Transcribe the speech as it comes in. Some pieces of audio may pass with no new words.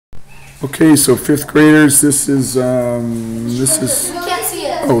Okay, so fifth graders, this is, We can't see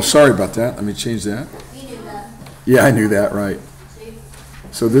it. oh, sorry about that. Let me change that. You knew that. Yeah, I knew that, right.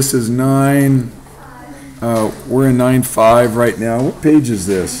 So this is 9, we're in 9.5 right now. What page is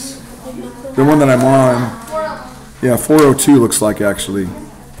this? The one that I'm on. Yeah, 402 looks like, actually.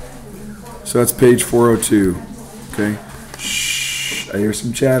 So that's page 402. Okay. Shh, I hear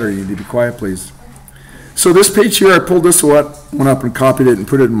some chatter. You need to be quiet, please. So this page here, I pulled this one up and copied it and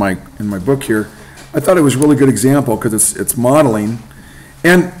put it in my book here. I thought it was a really good example because it's modeling.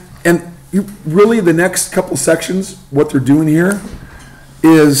 And you really, the next couple sections, what they're doing here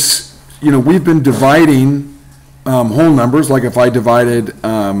is, we've been dividing whole numbers. Like if I divided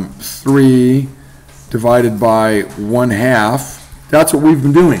 3 divided by 1/2, that's what we've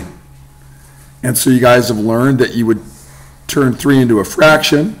been doing. And so you guys have learned that you would turn 3 into a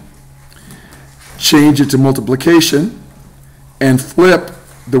fraction, change it to multiplication, and flip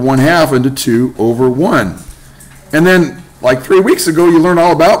the 1/2 into 2/1. And then, like 3 weeks ago, you learned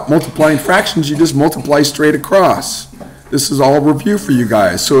all about multiplying fractions. You just multiply straight across. This is all review for you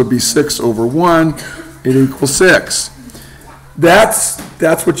guys. So it'd be 6/1, it equals 6. That's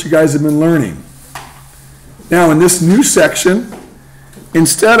what you guys have been learning. Now in this new section,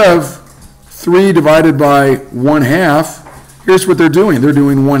 instead of 3 divided by 1/2, here's what they're doing. They're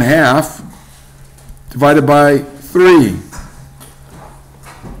doing 1/2 divided by 3.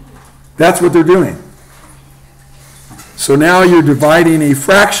 That's what they're doing. So now you're dividing a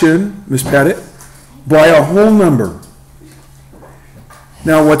fraction, Ms. Pettit, by a whole number.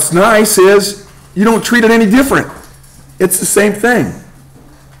 Now what's nice is you don't treat it any different. It's the same thing.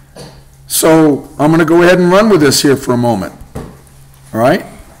 So I'm going to go ahead and run with this here for a moment. All right?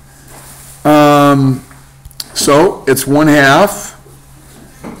 So it's 1/2,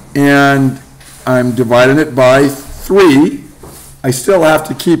 and I'm dividing it by 3. I still have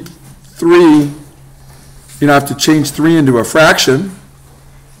to keep 3, I have to change 3 into a fraction,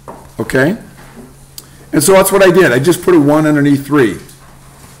 okay? And so that's what I did. I just put a 1 underneath 3.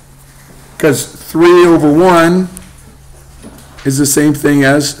 Because 3/1 is the same thing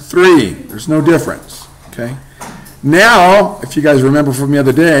as 3. There's no difference, okay? Now, if you guys remember from the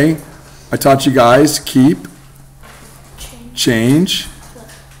other day, I taught you guys keep, change,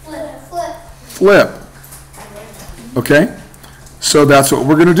 flip. Okay? So that's what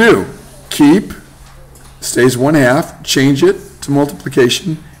we're going to do. Keep, stays 1/2, change it to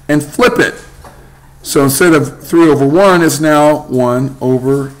multiplication, and flip it. So instead of 3/1, it's now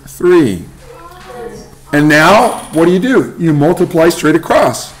 1/3. And now, what do? You multiply straight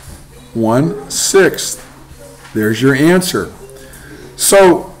across. 1/6. There's your answer.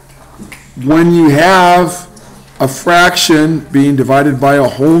 So when you have a fraction being divided by a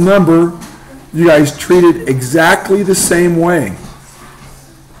whole number, you guys treat it exactly the same way.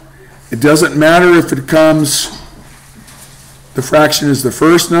 It doesn't matter if it comes, the fraction is the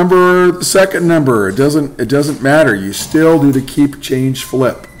first number or the second number. It doesn't matter. You still do the keep, change,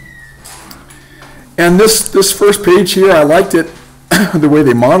 flip. And this first page here, I liked it, the way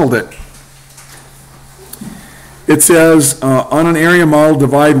they modeled it. It says, on an area model,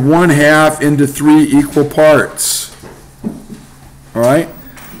 divide 1/2 into 3 equal parts. All right?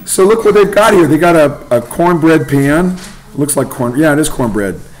 So look what they've got here. They got a cornbread pan. It looks like corn. Yeah, it is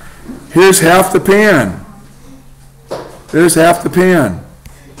cornbread. Here's half the pan. There's half the pan.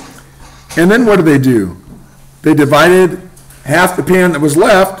 And then what do? They divided half the pan that was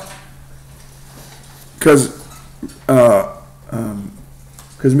left because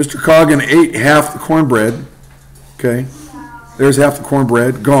Mr. Coggin ate half the cornbread. Okay, there's half the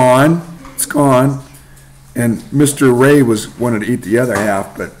cornbread gone. It's gone. And Mr. Ray wanted to eat the other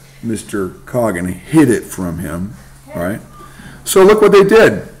half, but Mr. Coggin hid it from him. All right. So look what they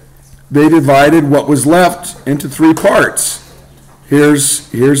did. They divided what was left into 3 parts. Here's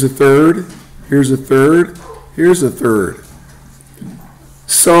a third. Here's a third. Here's a third.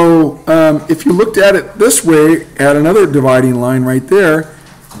 So if you looked at it this way, at another dividing line right there,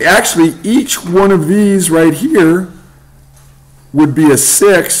 actually each one of these right here would be a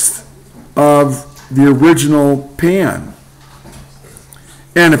 1/6 of the original pan.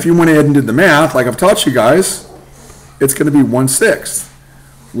 And if you went ahead and did the math, like I've taught you guys, it's going to be 1/6.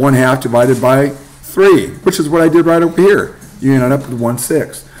 1/2 divided by 3, which is what I did right over here. You ended up with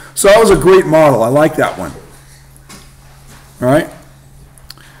 1/6. So that was a great model. I like that one. All right.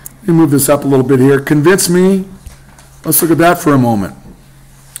 Let me move this up a little bit here. Convince me. Let's look at that for a moment.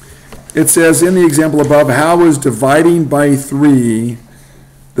 It says in the example above, how is dividing by 3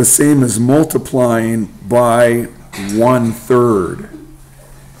 the same as multiplying by 1/3?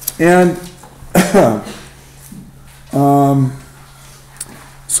 And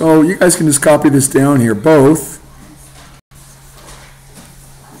So you guys can just copy this down here both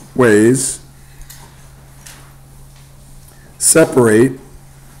ways. Separate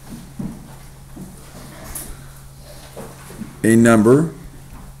a number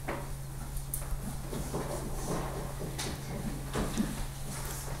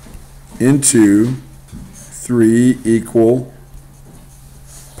into 3 equal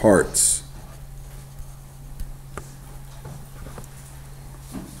parts.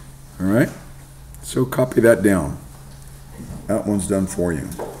 All right, so copy that down. That one's done for you.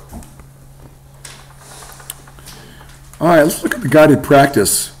 All right, let's look at the guided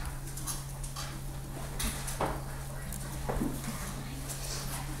practice.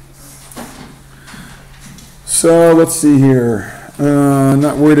 So let's see here.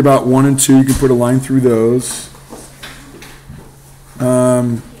 Not worried about 1 and 2. You can put a line through those.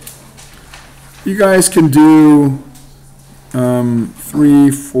 You guys can do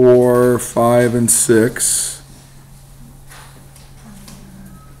 3, 4, 5, and 6.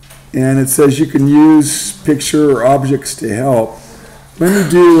 And it says you can use picture or objects to help.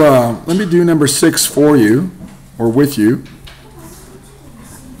 Let me do number 6 for you, or with you.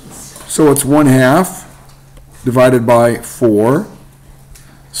 So it's 1/2 divided by 4.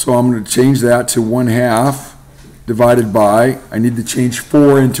 So I'm going to change that to 1/2 divided by, I need to change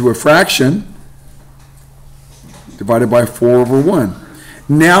 4 into a fraction, divided by 4 over 1.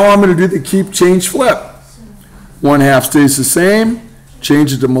 Now I'm going to do the keep, change, flip. 1/2 stays the same,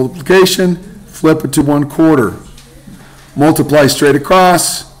 change it to multiplication, flip it to 1/4. Multiply straight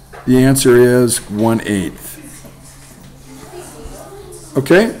across, the answer is 1/8.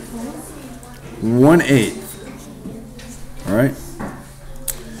 Okay? 1/8. All right?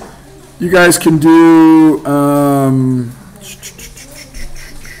 You guys can do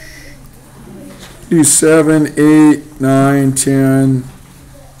 7, 8, 9, 10,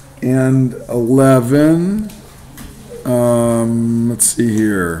 and 11. Let's see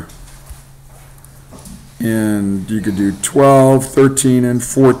here. And you could do 12, 13, and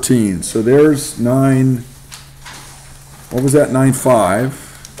 14. So there's 9. What was that? 9, 5.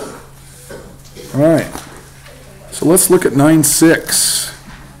 All right. So let's look at 9, 6.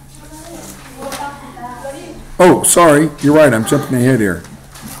 Oh, sorry. You're right. I'm jumping ahead here.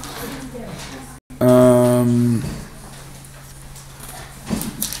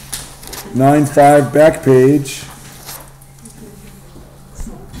 9, 5, back page.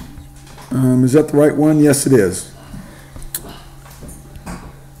 Is that the right one? Yes, it is.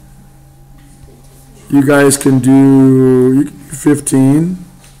 You guys can do 15,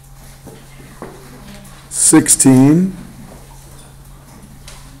 16,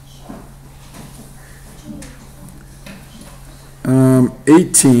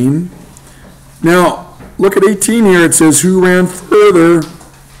 18. Now, look at 18 here. It says, who ran further?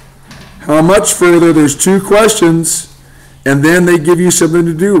 How much further? There's 2 questions. And then they give you something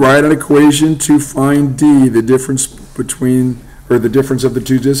to do. Write an equation to find D, the difference between, or the difference of the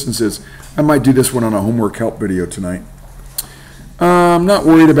 2 distances. I might do this one on a homework help video tonight. I'm not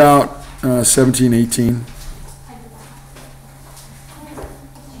worried about 17, 18.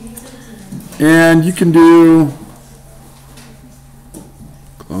 And you can do,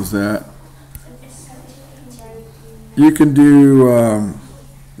 close that. You can do,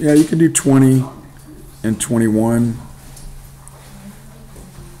 yeah, you can do 20 and 21.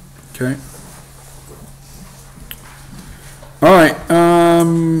 Okay. All right.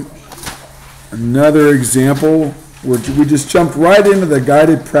 Another example where we just jumped right into the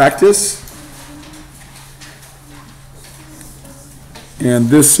guided practice. And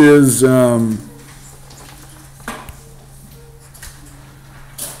this is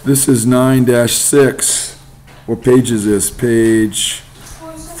 9-6. What page is this? Page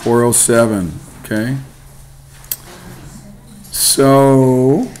 407. Okay.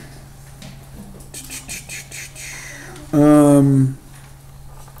 So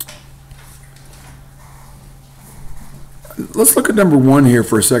let's look at number 1 here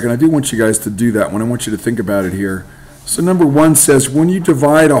for a second. I do want you guys to do that one. I want you to think about it here. So number 1 says when you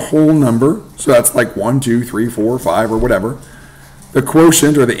divide a whole number, so that's like 1, 2, 3, 4, 5, or whatever, the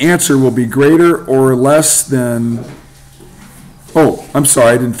quotient or the answer will be greater or less than, oh, I'm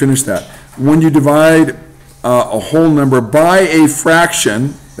sorry, I didn't finish that. When you divide a whole number by a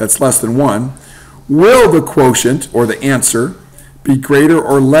fraction, that's less than 1, will the quotient or the answer be greater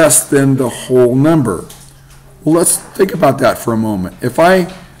or less than the whole number? Well, let's think about that for a moment. If I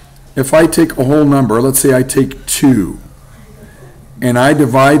take a whole number, let's say I take 2, and I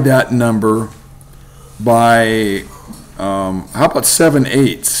divide that number by, how about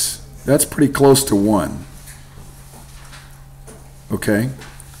 7/8? That's pretty close to 1. Okay?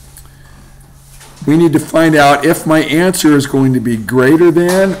 we need to find out if my answer is going to be greater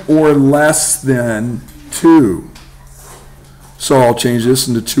than or less than 2. So I'll change this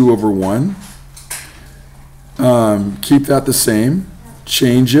into 2 over 1. Keep that the same.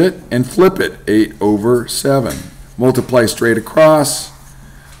 Change it and flip it. 8 over 7. Multiply straight across.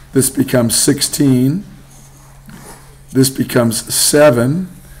 This becomes 16. This becomes 7.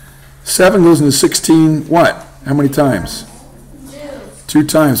 7 goes into 16, what? How many times? 2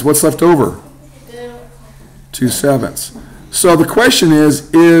 times. What's left over? 2 sevenths. So the question is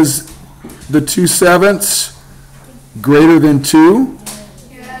the 2 sevenths greater than 2?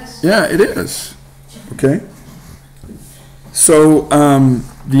 Yes. Yeah, it is. Okay. So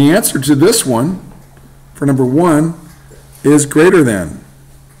the answer to this one, for number 1, is greater than.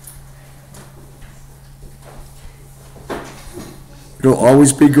 It'll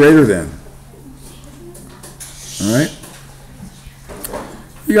always be greater than. All right?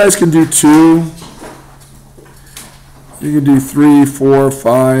 You guys can do 2. You can do 3, 4,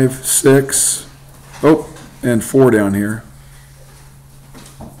 5, 6. Oh, and 4 down here.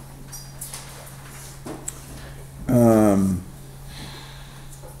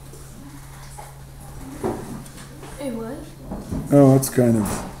 Hey, what? Oh, it's kind of...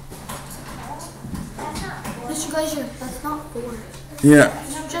 Mr. Glazier, that's not 4. Yeah.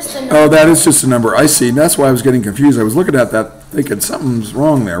 It's just a number. Oh, that is just a number. I see. That's why I was getting confused. I was looking at that thinking something's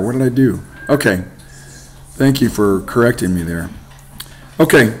wrong there. What did I do? Okay. Thank you for correcting me there.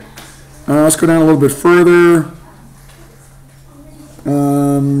 Okay. Let's go down a little bit further.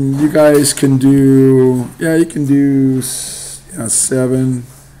 You guys can do, you can do 7,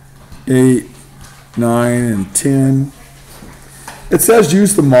 8, 9, and 10. It says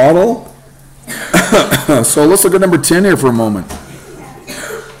use the model. So let's look at number 10 here for a moment.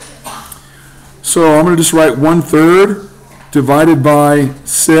 So I'm going to just write 1/3 divided by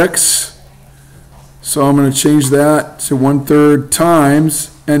 6. So I'm going to change that to 1/3 times,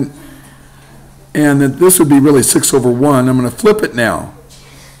 and that this would be really 6 over 1. I'm going to flip it now.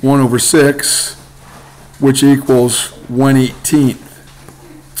 1 over 6, which equals 1/18.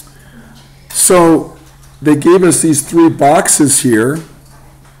 So they gave us these 3 boxes here.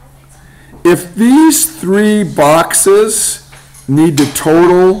 If these 3 boxes need to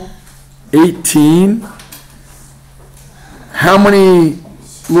total 18, how many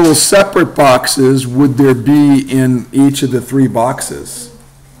little separate boxes would there be in each of the 3 boxes?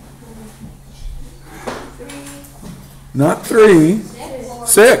 Not 3,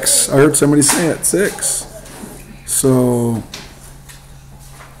 6. I heard somebody say it, 6. So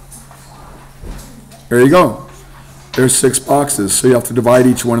there you go. There's 6 boxes. So you have to divide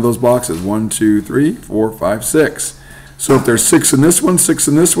each one of those boxes. 1, 2, 3, 4, 5, 6. So if there's 6 in this one, 6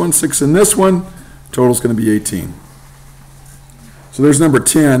 in this one, 6 in this one, total is going to be 18. So there's number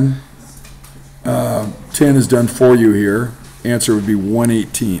 10. 10 is done for you here. Answer would be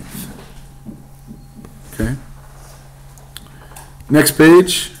 1/18. Okay. Next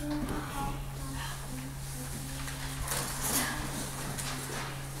page.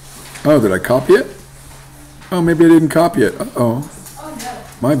 Oh, did I copy it? Oh, maybe I didn't copy it. Uh-oh.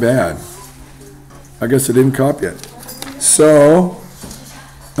 My bad. I guess I didn't copy it. So,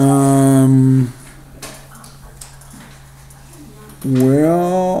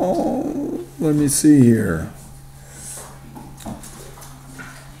 well, let me see here.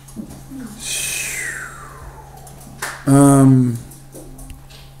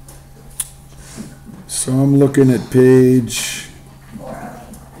 So I'm looking at page,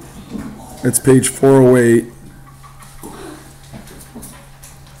 it's page 408.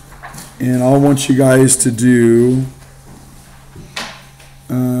 And I want you guys to do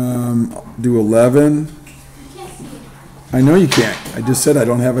 11. I know you can't. I just said I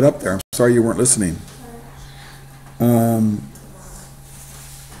don't have it up there. I'm sorry you weren't listening.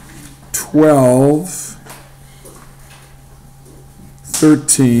 12,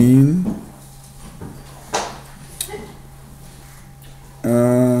 13,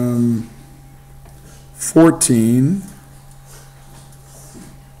 14,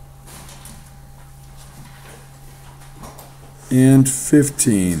 and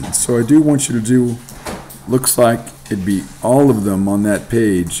 15. So I do want you to do, looks like it'd be all of them on that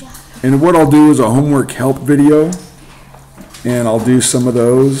page. And what I'll do is a homework help video, and I'll do some of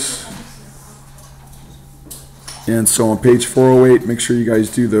those. And so on page 408, make sure you guys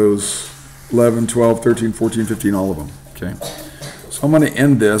do those 11, 12, 13, 14, 15, all of them. Okay. So I'm going to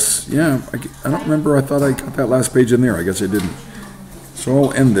end this. Yeah, I don't remember. I thought I got that last page in there. I guess I didn't. So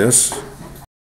I'll end this.